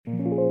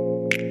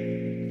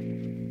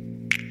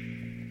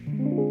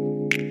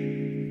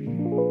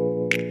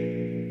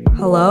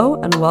Hello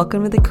and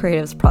welcome to the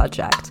Creatives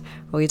Project,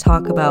 where we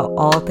talk about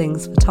all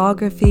things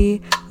photography,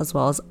 as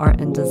well as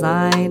art and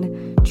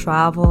design,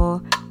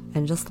 travel,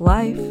 and just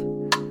life.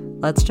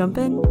 Let's jump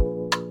in.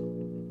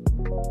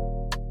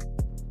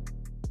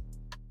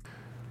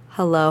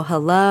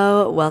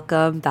 Hello.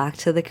 Welcome back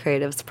to the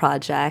Creatives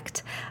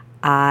Project.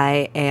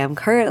 I am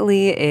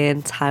currently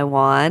in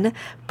Taiwan,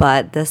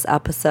 but this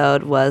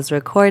episode was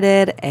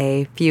recorded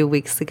a few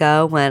weeks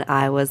ago when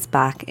I was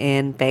back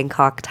in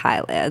Bangkok,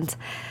 Thailand.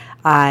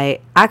 I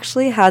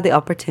actually had the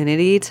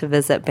opportunity to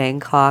visit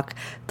Bangkok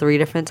 3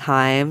 different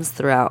times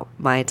throughout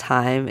my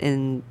time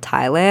in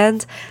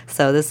Thailand.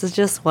 So this is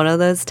just one of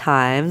those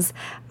times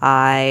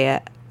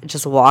I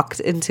just walked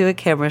into a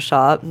camera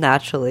shop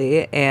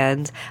naturally,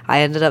 and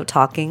I ended up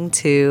talking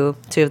to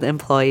 2 of the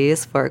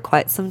employees for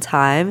quite some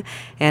time.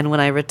 And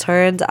when I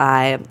returned,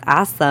 I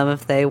asked them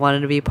if they wanted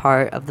to be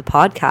part of the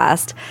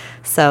podcast.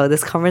 So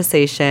this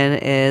conversation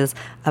is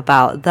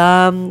about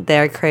them,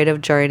 their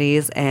creative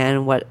journeys,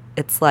 and what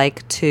it's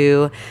like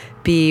to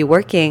be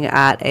working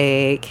at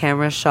a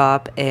camera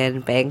shop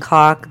in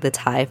Bangkok, the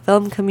Thai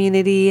film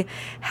community,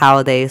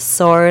 how they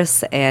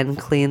source and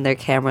clean their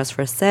cameras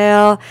for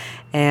sale,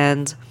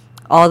 and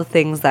all the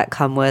things that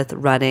come with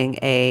running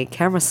a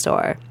camera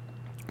store.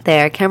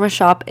 Their camera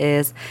shop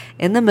is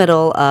in the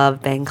middle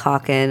of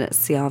Bangkok in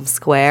Siam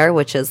Square,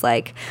 which is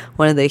like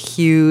one of the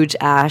huge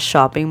ass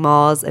shopping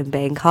malls in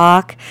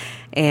Bangkok.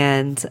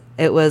 And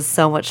it was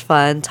so much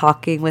fun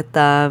talking with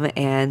them,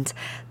 and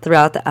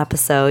throughout the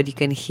episode you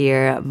can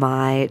hear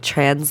my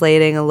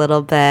translating a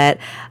little bit.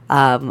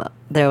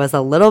 There was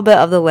a little bit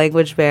of the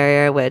language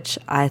barrier, which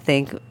I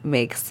think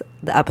makes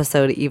the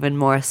episode even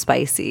more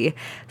spicy.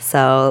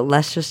 So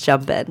let's just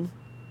jump in.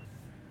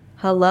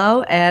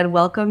 Hello and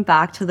welcome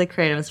back to the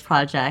Creatives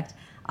Project.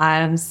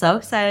 I'm so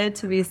excited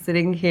to be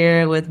sitting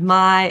here with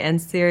Mai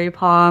and Siri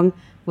Pong.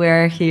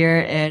 We're here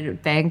in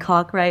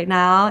Bangkok right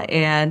now,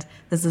 and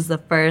this is the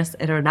first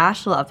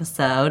international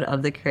episode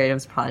of the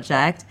Creatives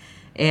Project,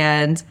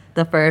 and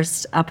the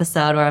first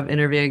episode where I'm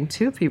interviewing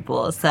 2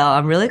 people. So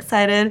I'm really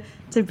excited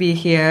to be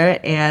here,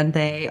 and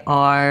they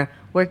are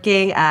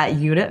working at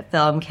Unit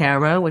Film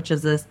Camera, which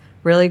is this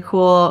really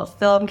cool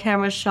film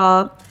camera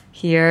shop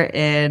here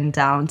in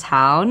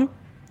downtown.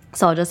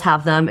 So I'll just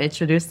have them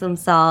introduce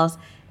themselves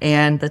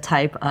and the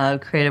type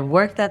of creative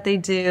work that they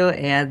do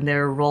and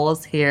their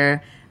roles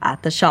here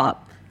at the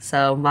shop.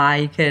 So Mai,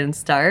 you can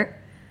start.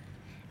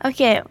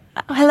 Okay.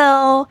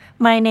 Hello.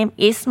 My name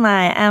is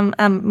Mai. I'm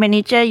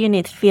manager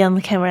unit film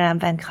camera in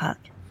Bangkok.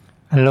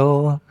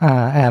 Hello.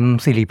 I'm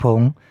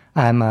Siripong.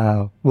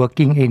 I'm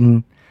working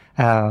in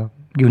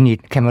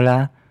unit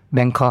camera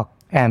Bangkok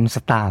and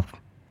staff.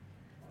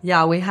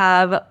 Yeah, we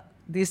have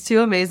these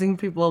 2 amazing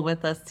people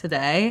with us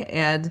today,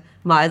 and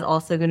Mai is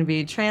also going to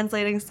be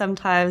translating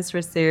sometimes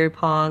for Siri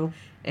Pong.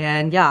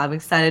 And yeah, I'm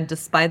excited.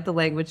 Despite the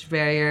language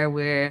barrier,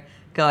 we're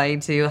going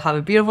to have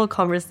a beautiful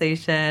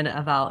conversation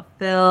about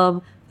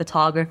film,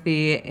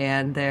 photography,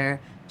 and their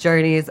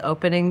journeys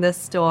opening this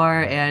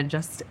store, and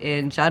just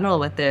in general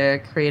with their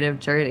creative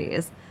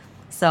journeys.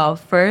 So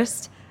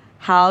first,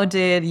 how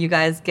did you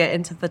guys get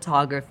into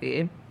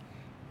photography?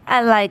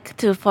 I like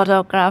to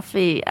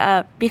photography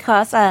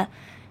because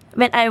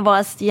when I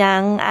was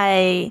young,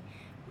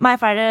 my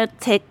father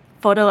take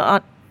photo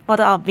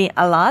of me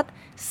a lot.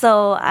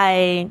 So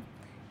I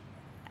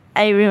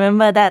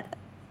remember that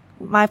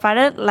my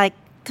father liked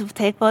to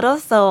take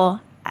photos, so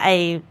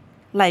I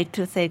like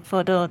to take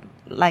photos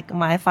like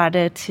my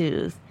father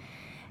too.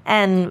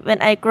 And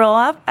when I grow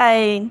up,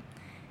 I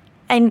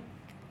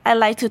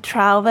like to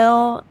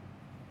travel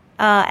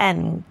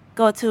and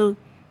go to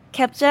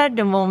capture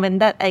the moment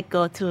that I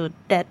go to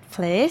that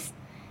place.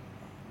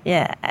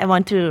 Yeah, I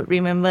want to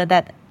remember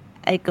that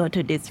I go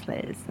to this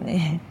place.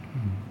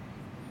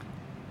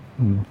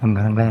 ทำง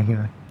านครั้งแรกใช่ไ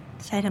หม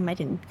ใช่ทำไม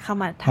ถึงเข้า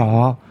มาท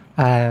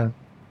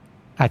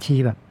ำ อาชี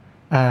พแบบ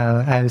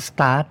I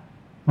start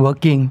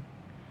working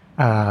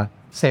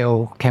sell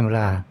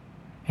camera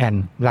and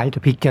write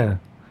the picture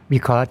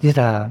because it's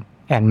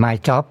and my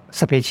job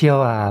special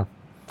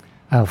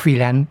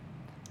freelance.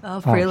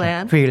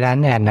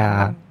 Freelance and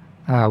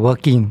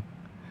working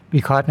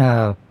because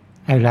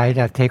I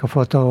like take a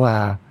photo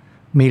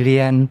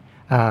million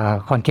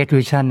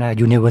contribution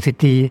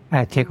university.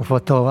 I take a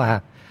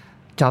photo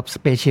job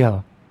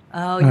special.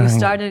 Oh, you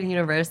started in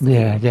university?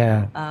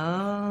 Yeah.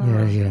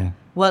 Oh. Yeah.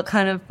 What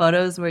kind of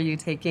photos were you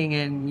taking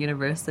in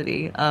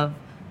university? Of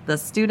the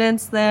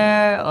students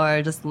there,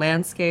 or just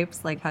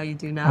landscapes like how you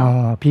do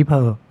now?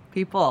 People.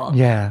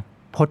 Yeah,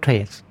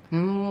 portraits.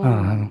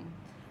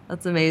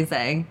 That's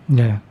amazing.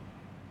 Yeah.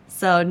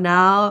 So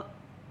now,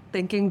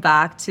 thinking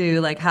back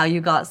to like how you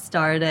got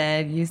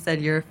started, you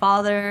said your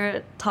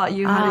father taught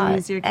you how to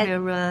use your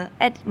camera.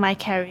 At my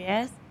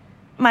career,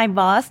 my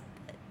boss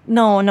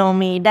know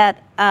me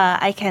that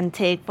I can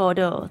take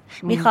photos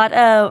because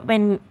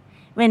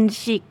when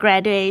she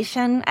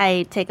graduation,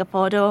 I take a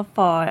photo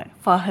for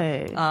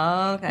her.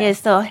 Oh, okay.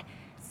 Yes, so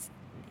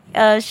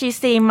she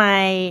see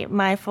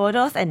my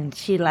photos and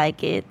she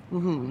like it.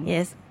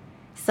 Yes,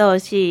 so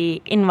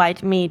she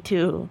invite me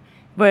to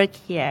work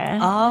here.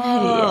 Oh,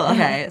 Yeah.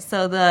 okay. So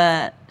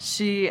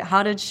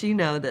how did she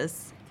know this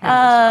camera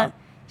Uh, shop?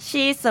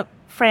 she's a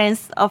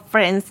friends of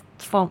friends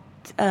from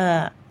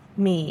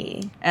me.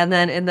 And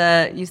then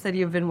you said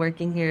you've been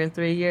working here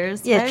 3 years,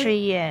 Yeah, right?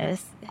 3 years.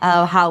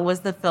 How was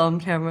the film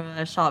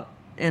camera shop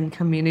and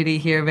community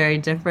here very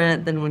different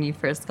than when you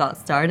first got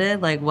started?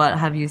 Like, what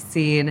have you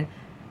seen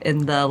in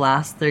the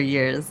last 3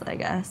 years, I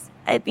guess?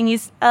 I think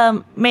it's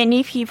many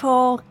people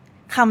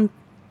come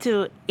to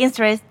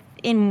interest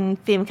in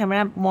film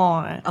camera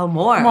more. Oh,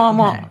 more?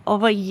 More Okay.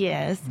 over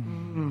years.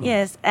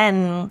 Yes, and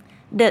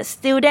the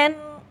student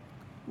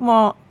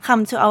more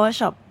come to our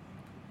shop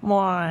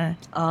more.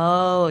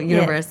 Oh,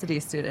 university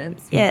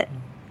students. Yeah,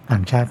 ต่า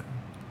งชาติ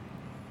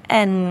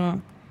and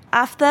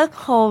after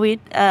COVID,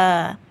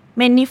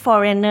 many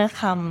foreigner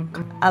come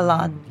a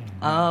lot.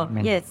 Oh,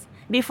 Yes,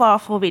 before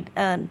COVID,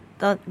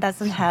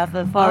 doesn't have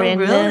a oh,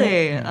 foreigner.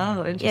 really? Oh,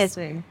 Yes,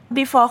 interesting.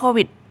 before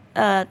COVID,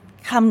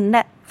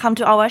 come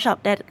to our shop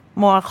that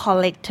more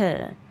collector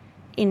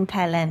in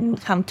Thailand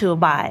come to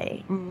buy,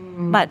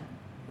 but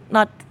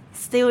not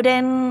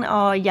student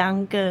or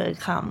younger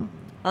come.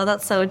 Oh,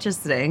 that's so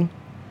interesting.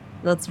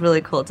 That's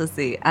really cool to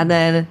see. And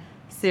then,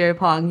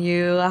 Siripong,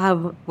 you have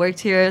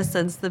worked here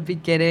since the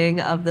beginning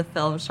of the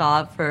film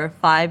shop for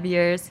 5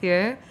 years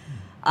here.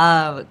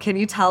 Can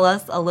you tell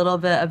us a little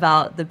bit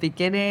about the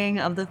beginning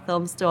of the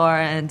film store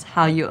and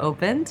how you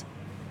opened?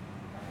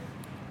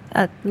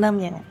 เริ่ม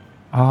ยังไง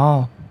อ๋อ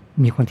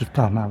มีคนติด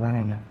ต่อมาว่าไง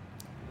นะ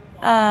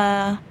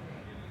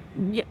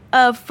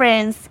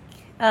friends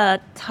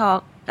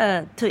talk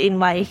to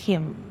invite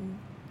him.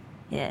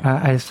 Yeah.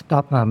 I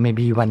stopped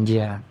maybe 1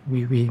 year.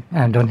 We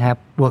don't have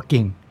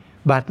working,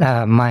 but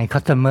my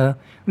customer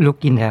look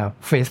in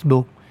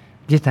Facebook.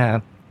 This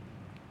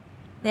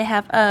They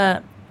have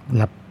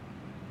รับ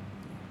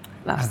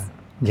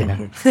you know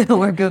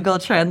We're Google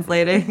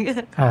translating.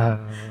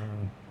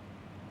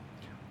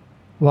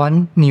 one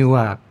new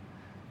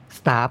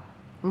staff.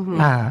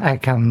 I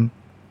come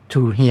to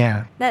here.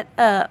 that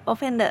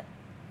open the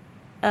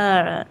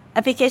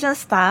application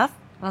staff.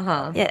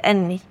 Uh-huh. Yeah, and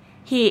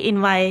he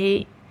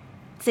invite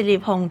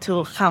Siripong to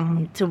come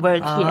to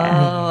work here.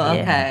 Oh,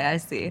 Yeah. okay. I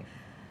see.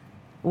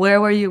 Where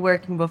were you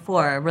working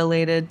before?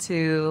 Related to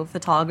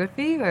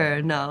photography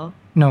or no?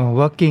 No,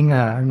 working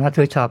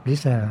another shop.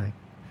 This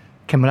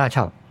camera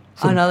shop.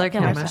 Another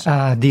camera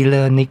shop.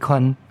 Dealer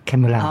Nikon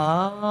camera.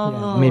 Oh.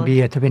 Yeah, maybe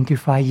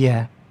 25 year.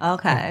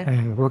 Okay.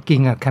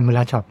 Working a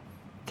camera shop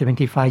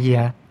 25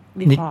 year.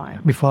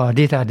 Before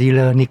this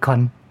dealer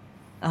Nikon.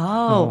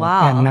 Oh,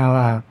 wow. And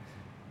now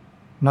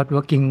not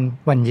working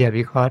 1 year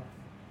because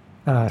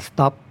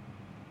stop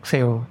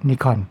sell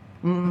Nikon.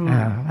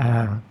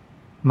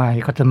 My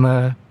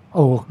customer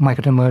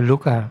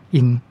look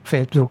in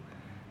Facebook.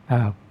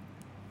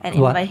 And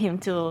What? invite him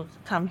to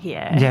come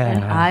here.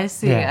 Yeah. I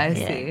see. Yeah. I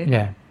see.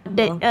 Yeah.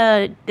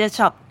 The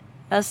shop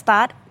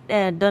start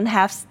don't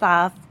have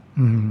staff.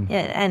 Mm.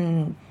 Yeah,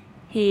 and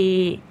he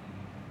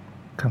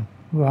Come.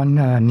 One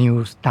new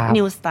staff.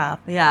 new staff.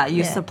 Yeah,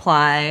 you Yeah.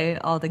 supply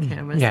all the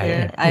cameras Yeah,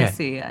 here. yeah, I yeah.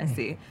 see. I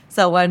see.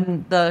 So when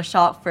the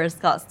shop first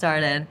got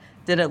started,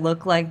 did it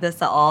look like this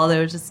at all?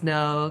 There was just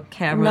no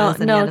cameras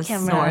and no you had to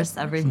cameras. source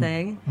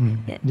everything.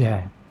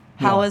 Yeah.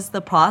 How was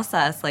the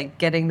process, like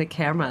getting the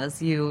cameras?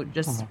 You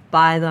just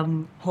buy them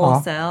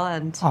wholesale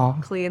and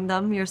clean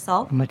them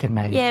yourself? มาจากไหน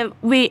Yeah,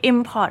 we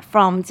import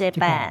from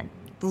Japan.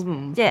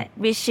 Yeah,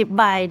 we ship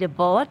by the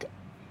boat.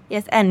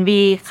 Yes, and we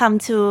come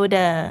to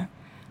the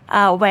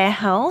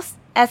warehouse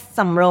at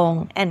Samrong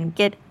and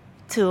get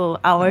to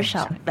our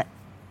shop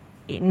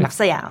in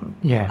Siam.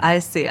 Yeah. I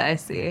see. I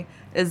see.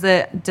 Is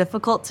it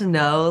difficult to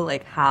know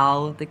like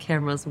how the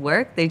cameras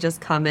work? They just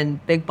come in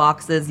big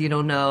boxes. You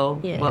don't know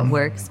Yeah. what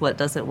works, what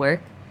doesn't work.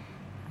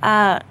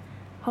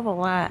 เขาบอก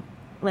ว่า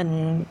เหมือน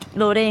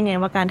รู้ได้ยังไง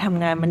ว่าการท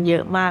ำงานมันเยอ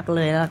ะมากเล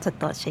ยแล้วจะ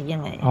ต่อเช็คยั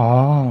งไง อ๋อ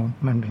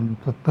มันเป็น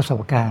ประส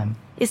บการณ์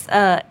It's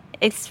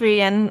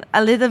experience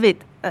a little bit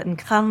and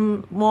come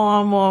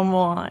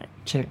more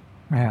เช็ค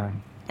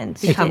and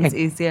Becomes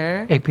easier.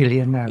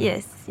 experience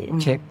yes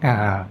เช็ค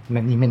มั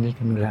นนี่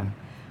กำลัง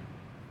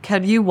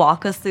Can you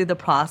walk us through the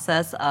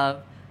process of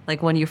like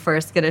when you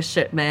first get a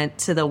shipment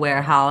to the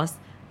warehouse?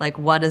 Like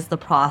what is the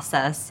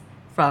process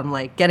from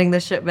like getting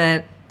the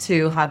shipment to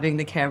having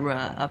the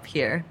camera up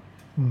here?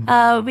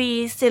 we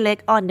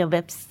select on the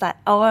website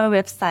our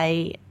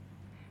website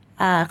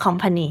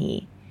company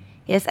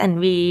yes and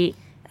we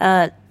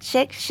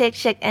check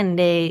and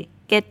they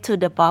get to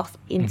the box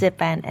in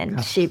Japan and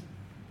ship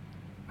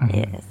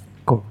yes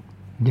go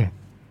yeah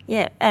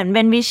yeah and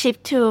when we ship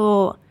to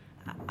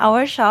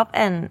our shop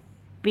and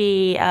we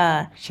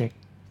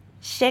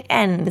check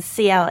and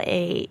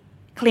CLA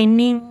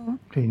cleaning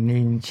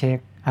check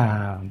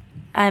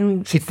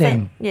and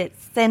System.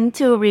 send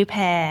to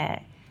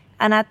repair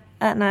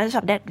another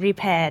shop that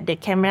repair the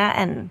camera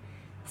and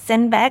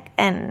send back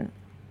and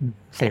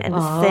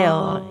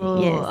sell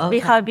yes okay.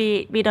 because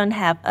we don't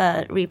have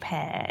a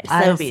repair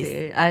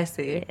service I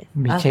see.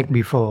 we check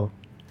before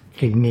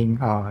cleaning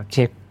or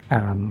check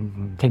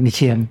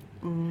technician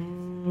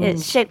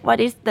Check what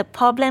is the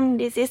problem.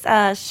 This is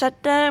a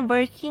shutter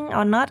working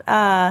or not,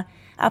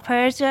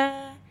 aperture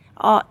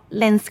or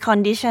lens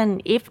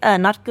condition. If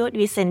not good,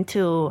 we send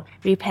to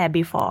repair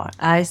before.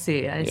 I see.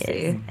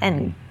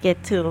 And get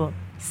to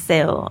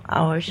sell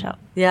our shop.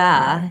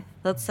 Yeah,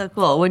 that's so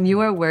cool. When you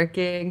were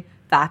working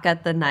back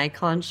at the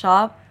Nikon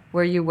shop,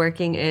 were you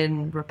working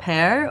in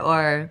repair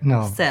or No,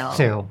 sale?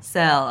 sale.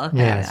 Sale. Okay,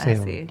 Yeah, I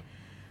sale. see.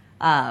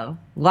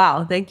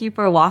 Wow, thank you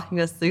for walking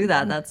us through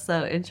that. That's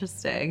so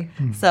interesting.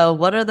 So,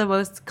 what are the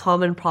most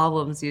common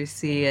problems you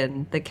see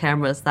in the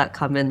cameras that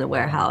come in the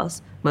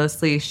warehouse?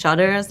 Mostly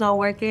shutter is not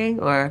working,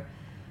 or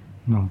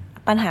No.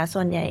 ปัญหาส่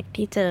วนใหญ่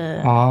ที่เจอ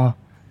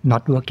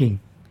not working.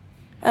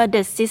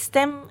 The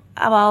system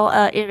about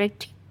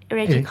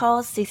electrical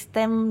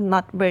system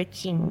not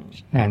working.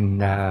 And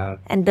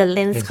The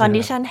lens There's a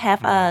condition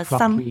have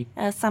foggy.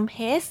 some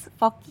haze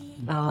foggy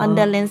on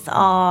the lens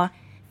or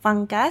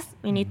fungus.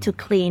 We need to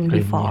clean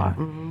before.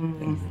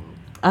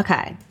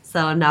 okay. So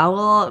now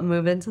we'll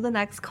move into the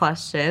next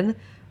question,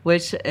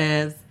 which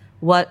is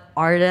what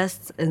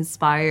artists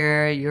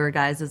inspire your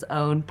guys'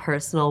 own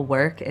personal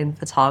work in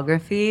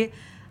photography?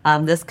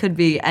 This could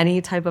be any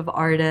type of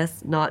artist,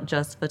 not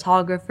just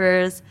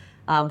photographers.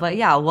 But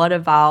yeah, what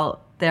about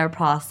their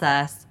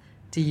process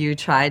do you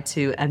try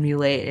to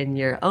emulate in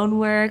your own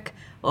work,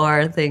 or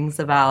things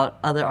about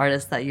other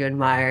artists that you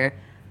admire?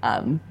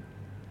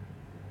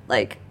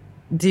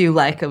 Do you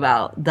like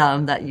about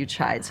them that you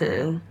try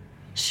to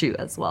shoot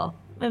as well?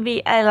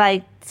 Maybe I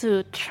like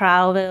to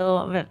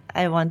travel, but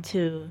I want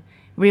to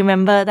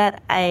remember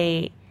that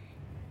I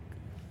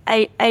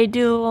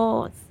do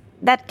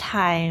that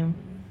time.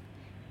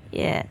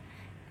 Yeah.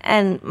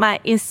 And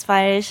my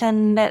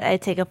inspiration that I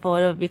take a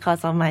photo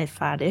because of my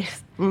father.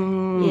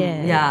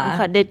 Yeah.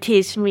 Because they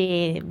teach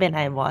me when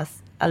I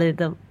was a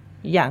little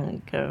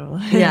young girl.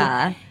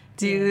 Yeah.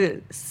 Do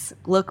you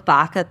look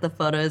back at the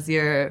photos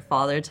your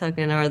father took,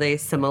 and are they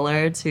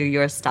similar to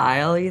your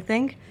style, you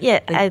think? Yeah,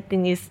 I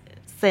think it's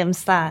same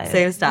style.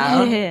 Same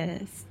style?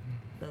 Yes.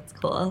 That's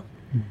cool.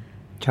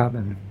 ชอบแบ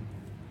บนั้น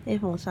ที่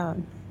ผมชอบ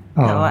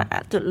แต่ว่า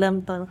จุดเริ่ม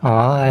ต้น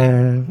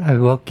I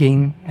working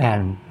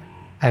and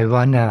I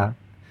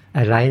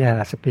write a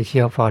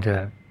special for the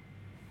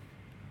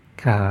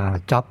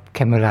job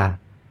camera.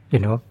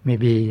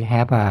 Maybe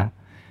have a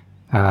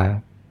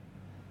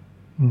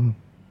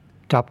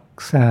job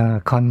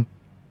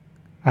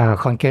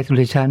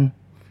congratulation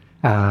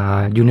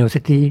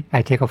university.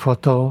 I take a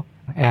photo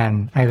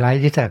and I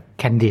write it a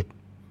candid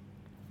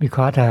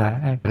because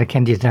the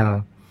candid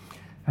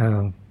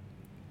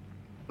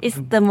It's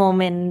the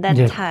moment that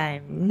Yeah.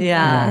 time.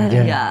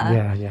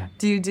 Yeah.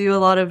 Do you do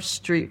a lot of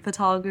street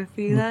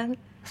photography then?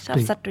 ชอบ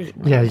สตรีท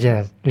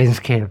Yeah.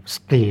 Landscape,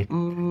 street,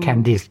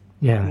 candid.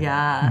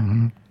 Yeah.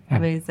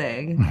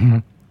 Amazing.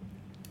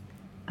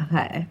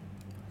 Okay.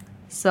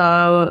 So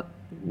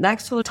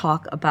next we'll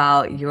talk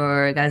about your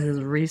guys'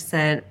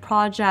 recent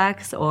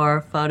projects or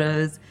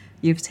photos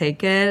you've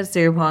taken.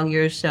 Siripong, you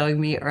were showing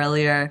me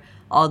earlier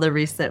all the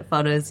recent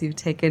photos you've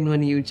taken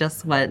when you just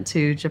went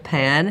to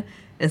Japan.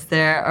 Is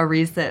there a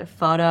recent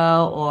photo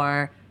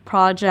or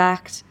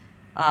project,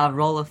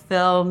 roll of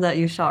film that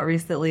you shot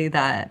recently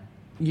that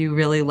you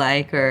really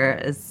like or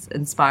is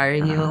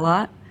inspiring you a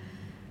lot?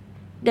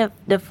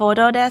 The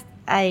photo that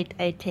I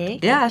take.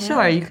 Yeah,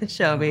 sure. You could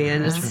show me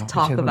and just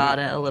talk Show me. about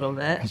it a little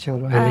bit. I show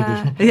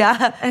already.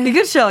 Yeah, you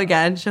could show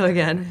again.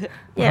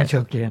 Yeah. I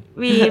show again.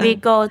 We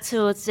go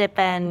to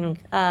Japan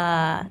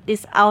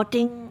this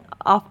outing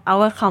of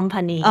our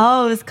company.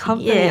 Oh, it's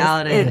company Yes,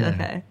 outing.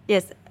 Okay.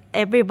 Yes,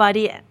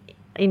 everybody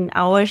in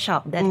our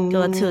shop that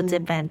go to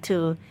Japan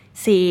to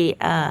see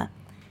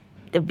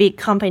the big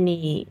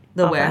company.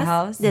 The of us.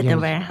 warehouse? The Yes.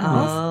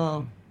 warehouse.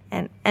 Oh,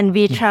 And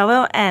we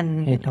travel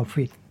and Head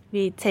office.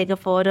 we take a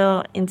photo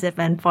in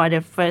Japan for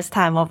the first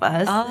time of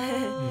us.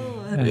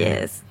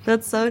 Yes.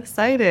 That's so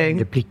exciting.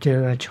 The picture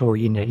I show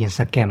in the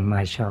Instagram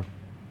my shop.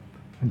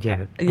 Yeah.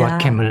 What Yeah.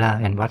 camera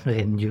and what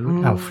lens you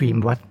film,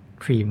 what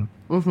film.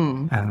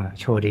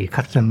 Show the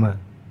customer.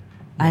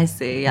 I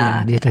see.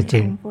 Yeah. This a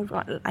พูดก่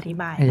อนอธิ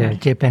บาย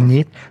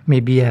Japanese.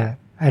 Maybe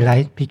I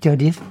like picture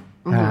this.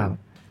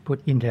 Put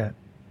in the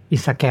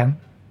Instagram.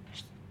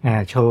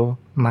 Show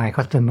my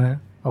customer.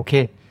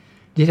 Okay.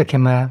 This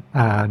camera,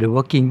 the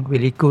working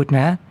very good.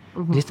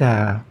 This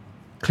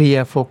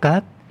clear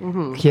focus,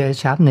 clear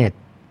sharpness.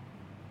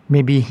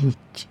 Maybe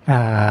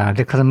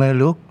the customer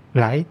look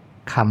like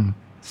come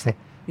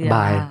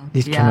by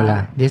this camera.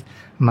 This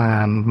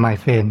my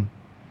friend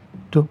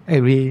took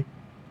every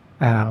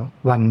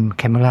one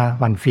camera,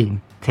 one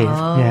film.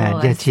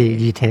 Taste.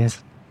 She taste.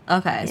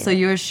 Okay, so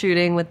you were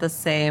shooting with the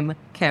same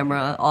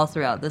camera all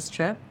throughout this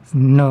trip?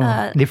 No,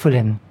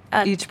 different.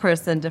 Each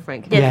person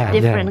different Yes, camera?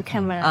 different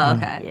camera. Oh,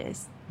 okay. Yes.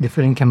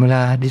 Different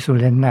camera,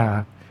 different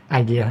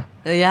idea.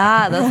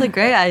 Yeah, that's a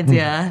great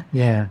idea.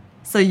 Yeah.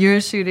 So you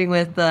were shooting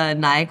with the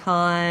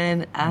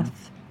Nikon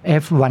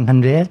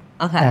F100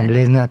 Okay. and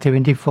lens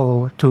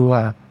 24 to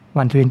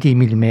 120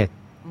 millimeter.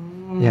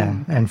 Yeah,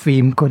 and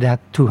film Kodak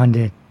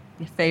 200.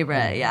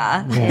 favorite.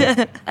 Yeah.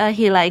 Yeah.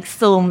 He likes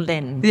zoom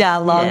lens. Yeah,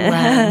 long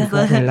lens.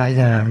 Because I like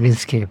the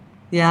landscape.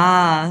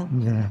 Yeah.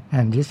 Yeah,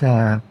 and this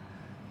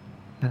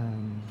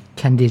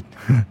candid.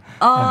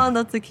 Oh,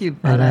 that's a cute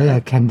I photo.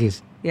 like candid.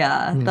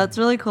 Yeah, that's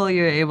really cool.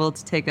 You were able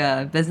to take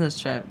a business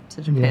trip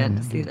to Japan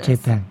to see this.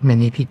 Japan,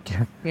 many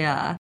pictures.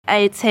 Yeah.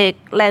 I take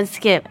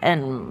landscape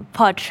and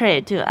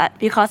portrait too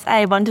because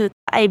I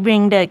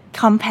bring the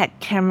compact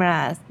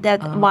cameras,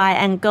 that wide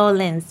angle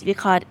lens,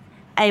 because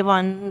I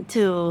want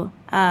to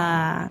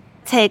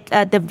take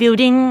the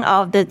building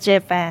of the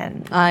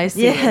Japan. I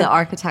see the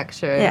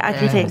architecture. The there.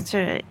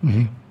 architecture.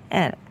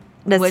 And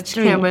the Which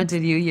street. camera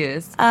did you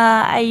use?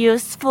 I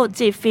use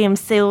Fujifilm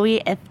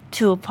Sylvie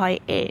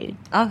f2.8.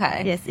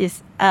 Okay. Yes,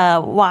 it's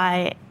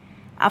wide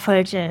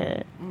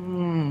aperture.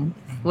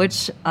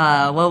 Which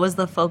what was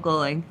the focal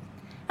length?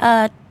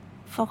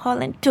 Focal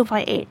length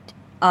 2.8.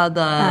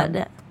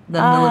 The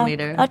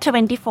millimeter.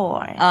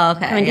 24. Oh,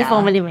 okay.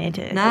 24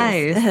 millimeters.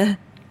 Nice.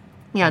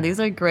 Yeah, these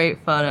are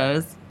great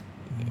photos.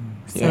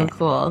 So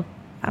cool.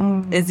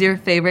 Is your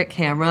favorite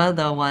camera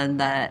the one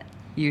that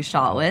you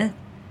shot with?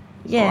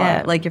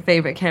 Yeah. Or, like your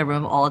favorite camera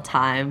of all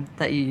time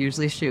that you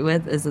usually shoot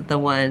with? Is it the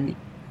one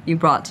you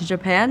brought to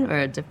Japan or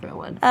a different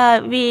one?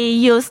 We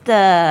use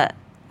the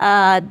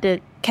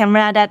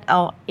camera that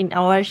are in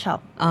our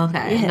shop.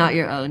 Okay, Yeah. not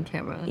your own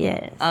camera.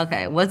 Yes.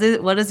 Okay, what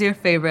is your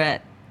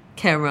favorite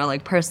camera,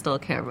 like personal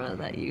camera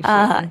that you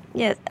shoot with?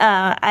 Yes.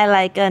 I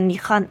like a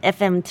Nikon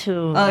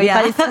FM2. Oh,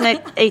 yeah.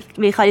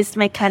 Because it's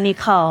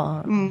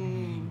mechanical.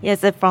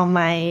 Yes, from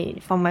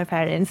my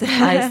parents.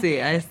 I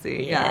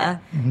see. Yeah.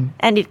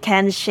 And it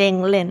can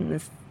change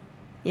lens.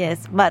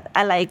 Yes, but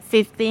I like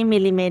 50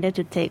 millimeter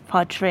to take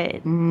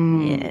portrait.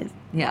 Yes.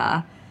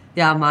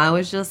 Yeah, mine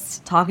was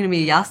just talking to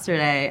me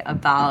yesterday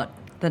about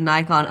the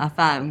Nikon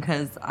FM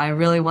because I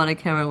really want a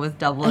camera with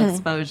double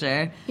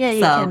exposure. Yeah,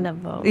 you can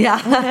double. Yeah,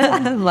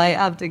 might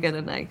have to get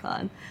a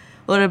Nikon.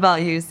 What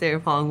about you,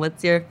 Sarapong?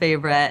 What's your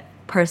favorite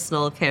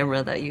personal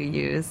camera that you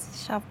use?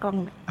 ชอบกล้อง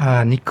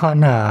Nikon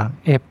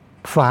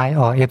F5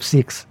 or F6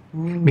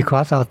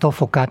 because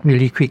autofocus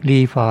really quickly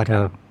for the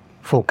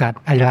focus.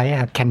 I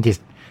like candid.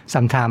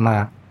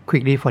 Sometimes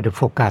quickly for the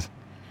focus.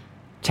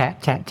 Chat.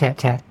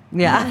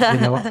 Yeah. You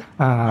know,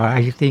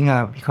 I think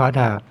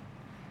because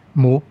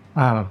move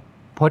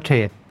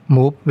portrait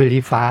move very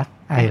fast.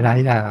 I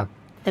like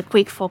the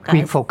quick focus.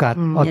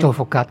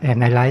 Autofocus, and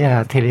I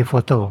like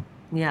telephoto.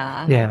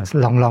 Yeah. Yes,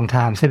 long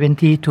time.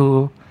 70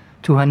 to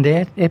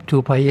 200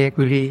 f2.8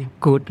 really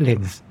good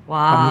lens.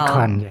 Wow. From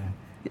Nikon. Yeah.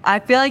 I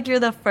feel like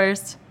you're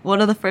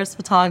one of the first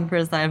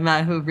photographers I've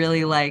met who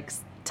really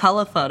likes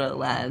telephoto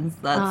lens.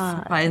 That's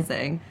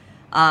surprising.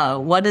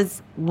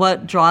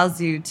 What draws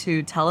you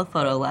to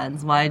telephoto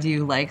lens? Why do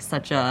you like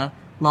such a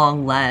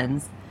long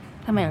lens?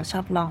 ทำไมเราช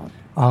อบลอง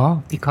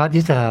Because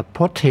it's a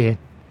portrait,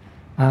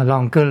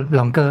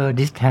 longer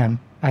distance.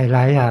 I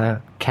like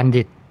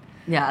candid.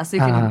 Yeah, so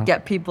you can get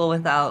people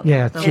without.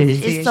 Yeah,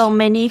 It's so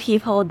many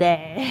people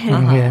there.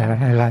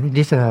 Yeah, I like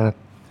this.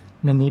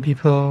 Many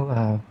people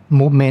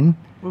movement,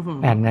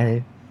 and I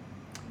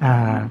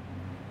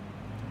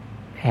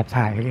แอบ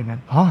ถ่ายเรื่องนั้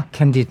น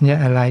candid เนี่ย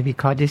I like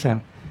because this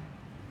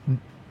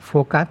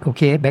focus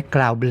okay,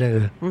 background blur.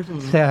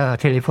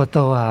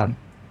 Telephoto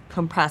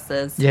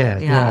compresses.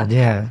 Yeah.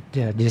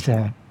 This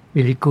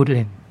really good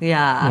lens.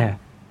 Yeah.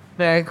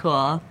 Very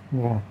cool.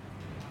 Yeah.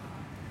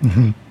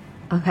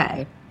 Okay.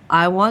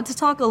 I want to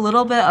talk a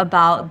little bit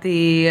about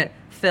the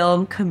film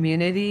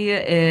community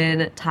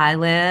in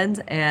Thailand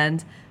and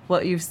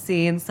what you've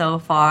seen so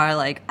far,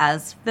 like as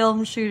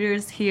film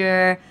shooters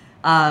here.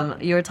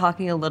 You were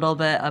talking a little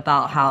bit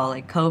about how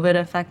like COVID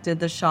affected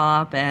the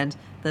shop and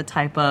the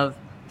type of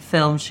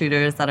film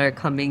shooters that are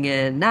coming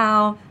in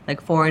now, like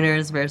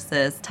foreigners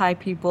versus Thai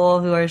people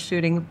who are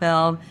shooting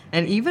film.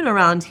 And even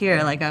around here,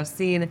 like I've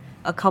seen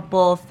a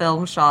couple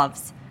film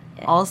shops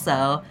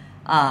also.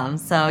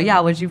 So yeah,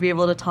 would you be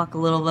able to talk a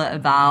little bit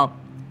about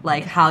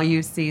like how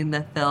you've seen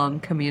the film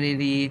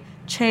community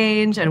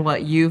change and what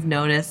you've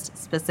noticed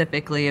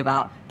specifically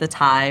about the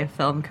Thai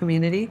film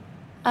community?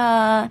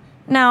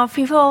 Now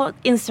people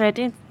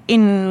interested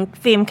in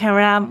film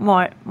camera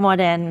more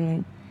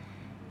than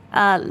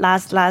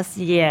last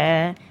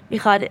year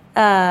because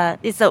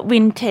it's a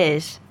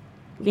vintage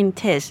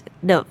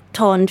the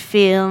tone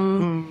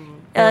film.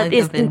 Like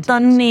it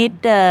don't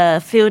need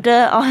the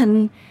filter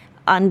on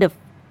the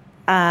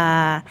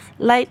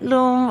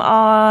Lightroom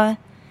or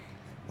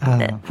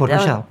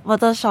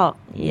Photoshop.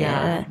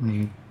 Yeah.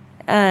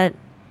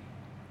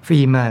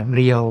 Film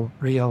real.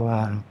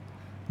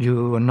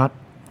 You not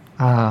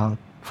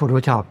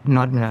Photoshop,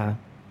 not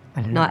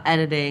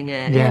editing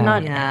it.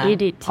 Not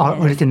edit.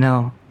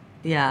 Original.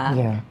 Yeah.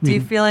 Yeah. Do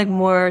you feel like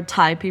more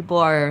Thai people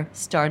are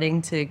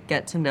starting to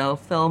get to know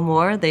film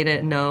more they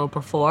didn't know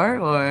before,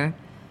 or?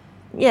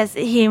 Yes,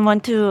 he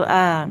want to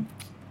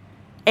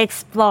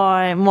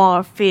explore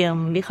more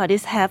film because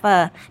this have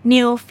a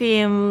new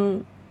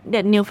film,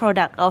 the new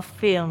product of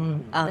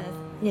film.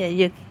 Yeah,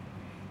 you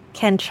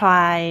can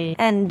try.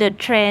 And the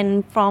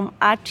trend from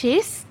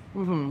artists.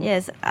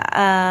 Yes,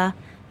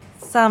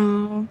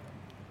 some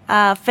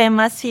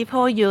famous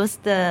people use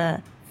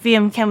the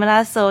film camera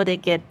so they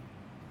get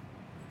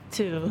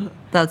to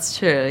That's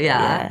true.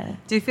 Yeah. Yeah.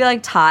 Do you feel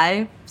like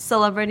Thai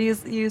celebrities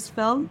use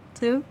film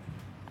too?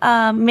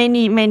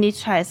 many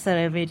Thai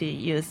celebrity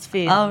use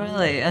film. Oh,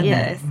 really? Okay.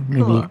 Yes.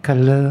 maybe Cool.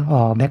 color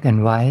or black and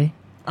white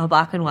Oh,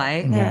 black and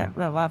white. เนี่ย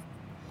แบบว่า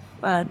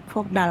พ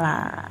วกดารา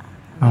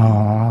อ๋อ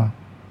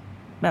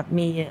แบบ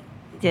มี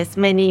yes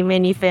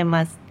many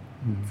famous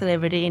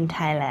celebrity in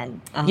Thailand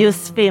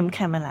use film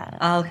camera.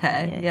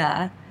 Okay. Yeah.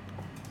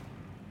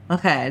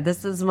 Okay. This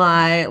is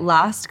my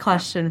last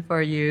question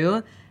for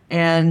you.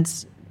 And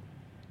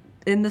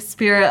in the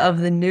spirit of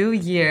the new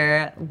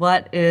year,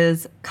 what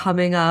is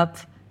coming up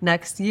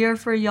next year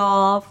for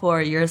y'all, for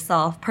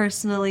yourself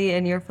personally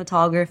in your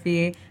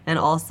photography, and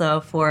also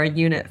for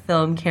Unit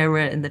Film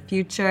Camera in the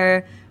future?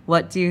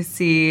 What do you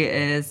see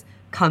is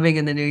coming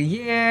in the new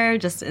year?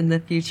 Just in the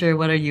future,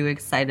 what are you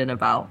excited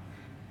about?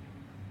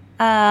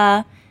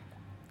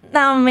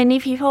 Now many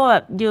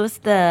people use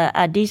the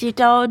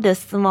digital, the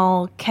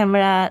small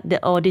camera, the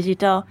old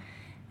digital.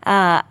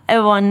 I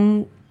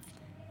want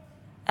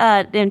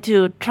them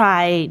to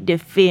try the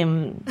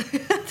film.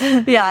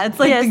 Yeah, it's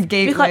like Yes, the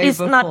gateway because it's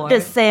before. not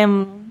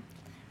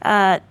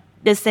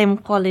the same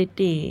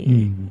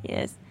quality.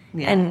 Yes,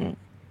 Yeah. and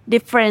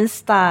different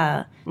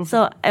style.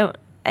 So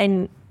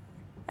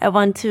I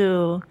want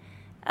to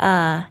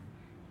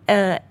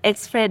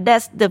express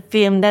that's the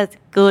film that's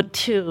good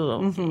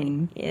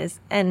too. Yes,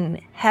 and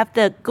have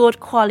the good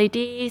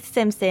quality,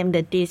 same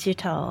the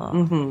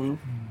digital.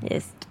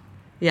 Yes.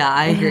 Yeah,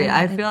 I agree.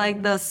 I feel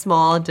like the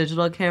small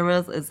digital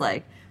cameras is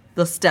like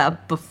the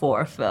step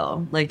before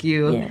film. Like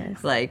you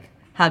Yes. like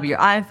have your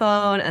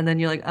iPhone and then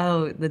you're like,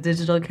 oh, the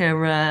digital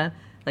camera,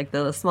 like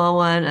the small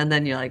one, and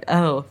then you're like,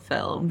 oh,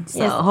 film. So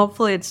Yes.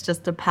 hopefully it's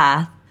just a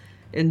path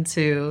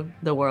into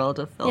the world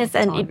of film. Yes,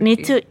 and it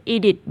needs to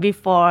edit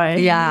before.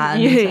 Yeah,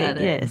 you, need to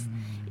edit. yes,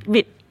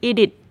 with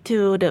edit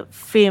to the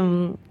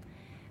film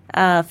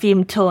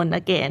tone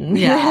again.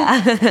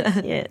 Yeah.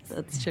 Yes.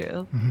 That's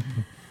true.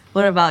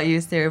 What about you,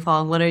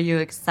 Siripong? What are you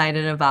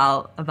excited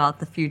about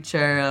the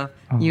future of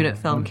Unit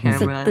Film รู้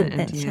สึก Camera? ตื่นเ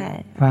ต้น And you- ใช่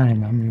ว่าอะไร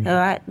นะ แต่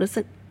ว่ารู้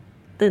สึก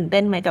ตื่นเ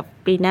ต้นไหมกับ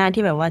ปีหน้า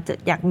ที่แบบว่าจะ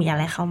อยากมีอะ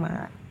ไรเข้ามา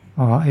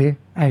อ๋อ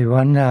I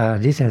want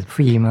this as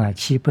film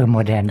cheaper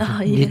more than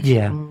this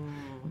year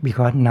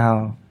because now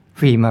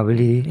film are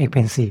very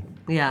expensive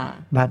Yeah.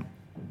 but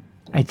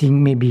I think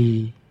maybe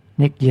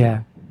next year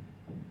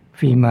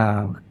film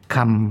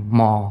come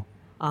more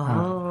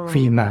Oh.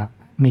 film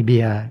maybe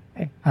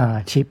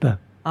cheaper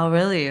Oh,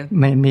 really?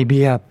 maybe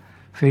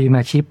film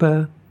cheaper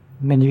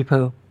many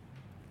people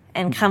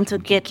and come to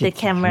get the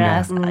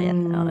cameras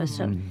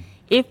also.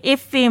 If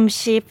film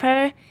cheaper,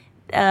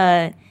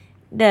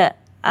 the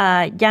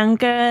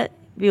younger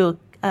will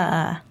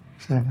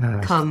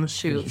Come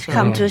shoot.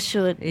 come film. to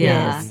shoot. Yeah.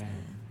 Yes.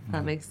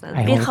 That makes sense.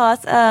 I hope.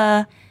 Because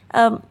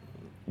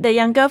the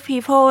younger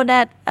people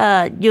that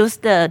use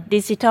the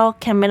digital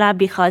camera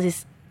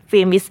because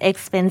film is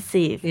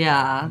expensive.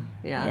 Yeah.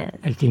 Yeah. Yes.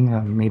 I think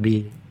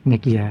maybe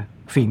next year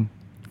film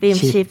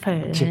Cheaper.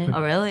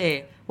 Oh,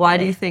 really? Why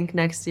do you think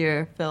next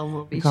year film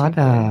will be because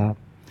cheaper?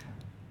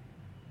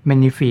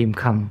 many film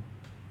come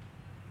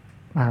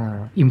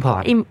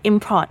import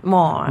Import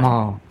more.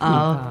 more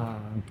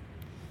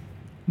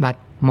but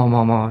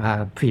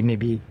more film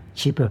maybe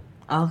cheaper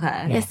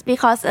Okay. Yes,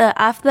 because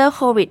after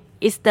COVID,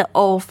 it's the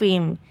old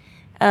film.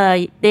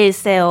 They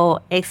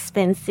sell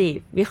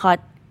expensive because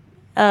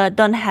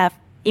don't have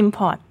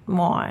import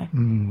more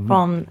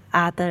from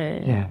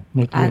other yeah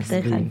next year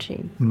other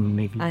country.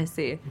 maybe I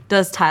see.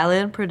 Does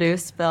Thailand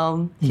produce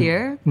film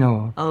here?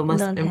 no Oh, it must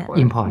Don't import.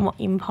 have Import. more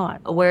import.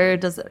 Where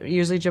does it,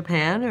 usually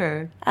Japan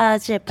or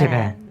Japan.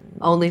 Japan.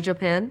 only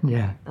Japan?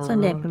 yeah ส่วน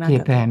ใหญ่เป็นมาจาก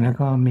Japan แล้ว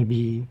ก็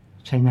maybe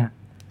China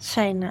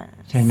China.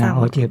 China Some.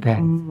 or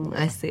Japan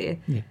I see.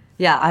 Yeah.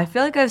 Yeah, I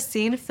feel like I've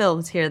seen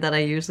films here that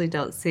I usually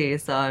don't see,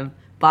 so I'm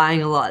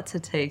buying a lot to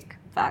take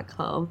back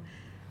home.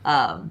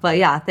 But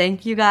yeah,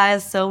 thank you guys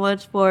so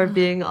much for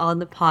being on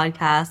the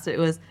podcast. It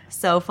was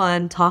so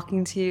fun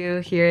talking to you,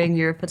 hearing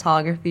your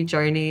photography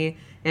journey,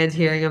 and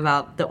hearing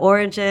about the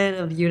origin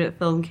of Unit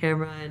Film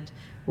Camera and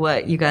what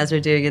you guys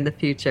are doing in the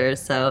future.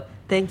 So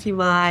thank you,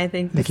 Mai.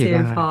 Thank you, Thank you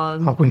Siripong.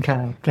 ขอบคุณครั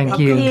บ thank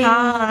you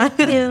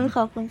ข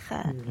อบคุณค่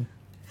ะ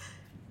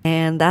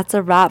And that's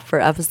a wrap for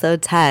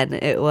episode 10.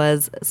 It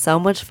was so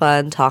much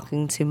fun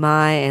talking to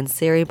Mai and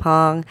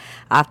Siripong.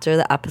 After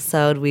the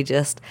episode, we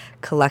just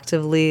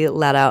collectively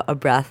let out a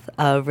breath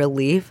of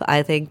relief.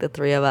 I think the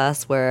three of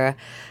us were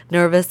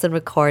nervous in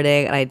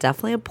recording, and I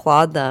definitely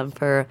applaud them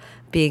for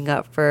being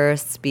up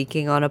first,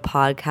 speaking on a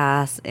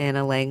podcast in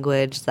a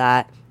language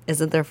that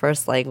isn't their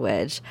first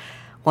language.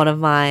 One of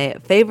my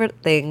favorite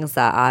things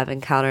that I've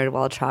encountered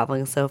while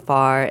traveling so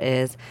far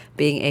is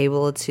being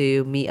able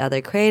to meet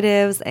other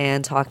creatives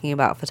and talking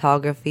about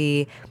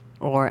photography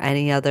or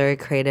any other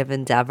creative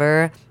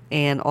endeavor,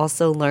 and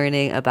also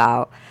learning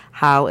about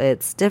how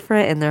it's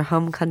different in their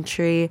home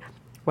country,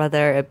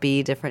 whether it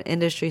be different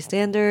industry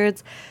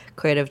standards,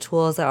 creative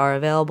tools that are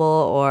available,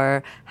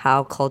 or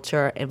how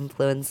culture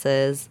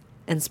influences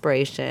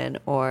inspiration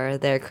or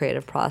their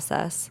creative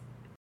process.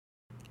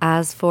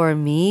 As for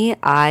me,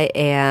 I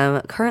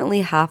am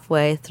currently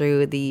halfway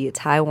through the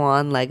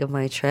Taiwan leg of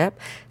my trip,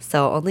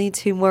 so only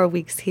 2 more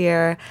weeks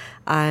here.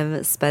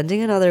 I'm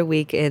spending another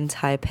week in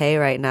Taipei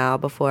right now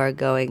before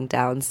going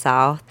down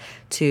south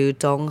to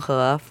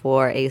Donghe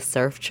for a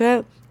surf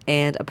trip.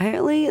 And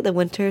apparently the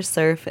winter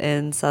surf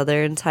in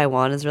southern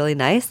Taiwan is really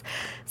nice.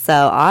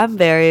 So I'm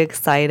very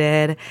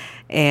excited,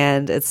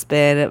 and it's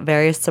been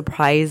very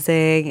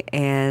surprising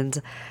and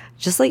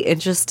just like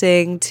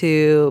interesting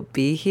to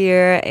be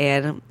here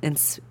and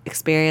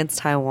experience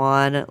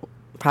Taiwan,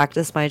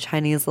 practice my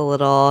Chinese a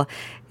little,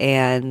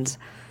 and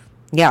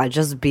yeah,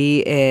 just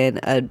be in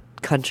a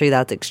country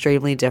that's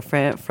extremely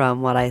different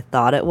from what I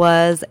thought it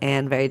was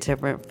and very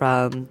different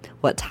from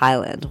what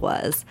Thailand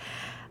was.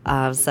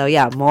 So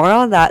yeah, more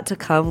on that to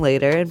come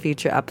later in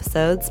future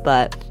episodes,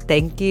 but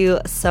thank you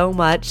so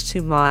much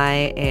to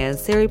Mai and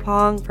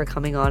Siripong for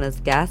coming on as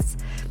guests,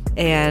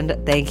 and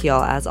thank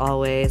y'all as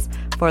always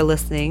for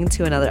listening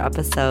to another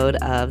episode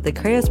of The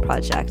Creatives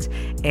Project,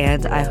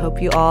 and I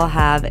hope you all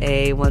have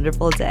a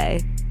wonderful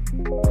day.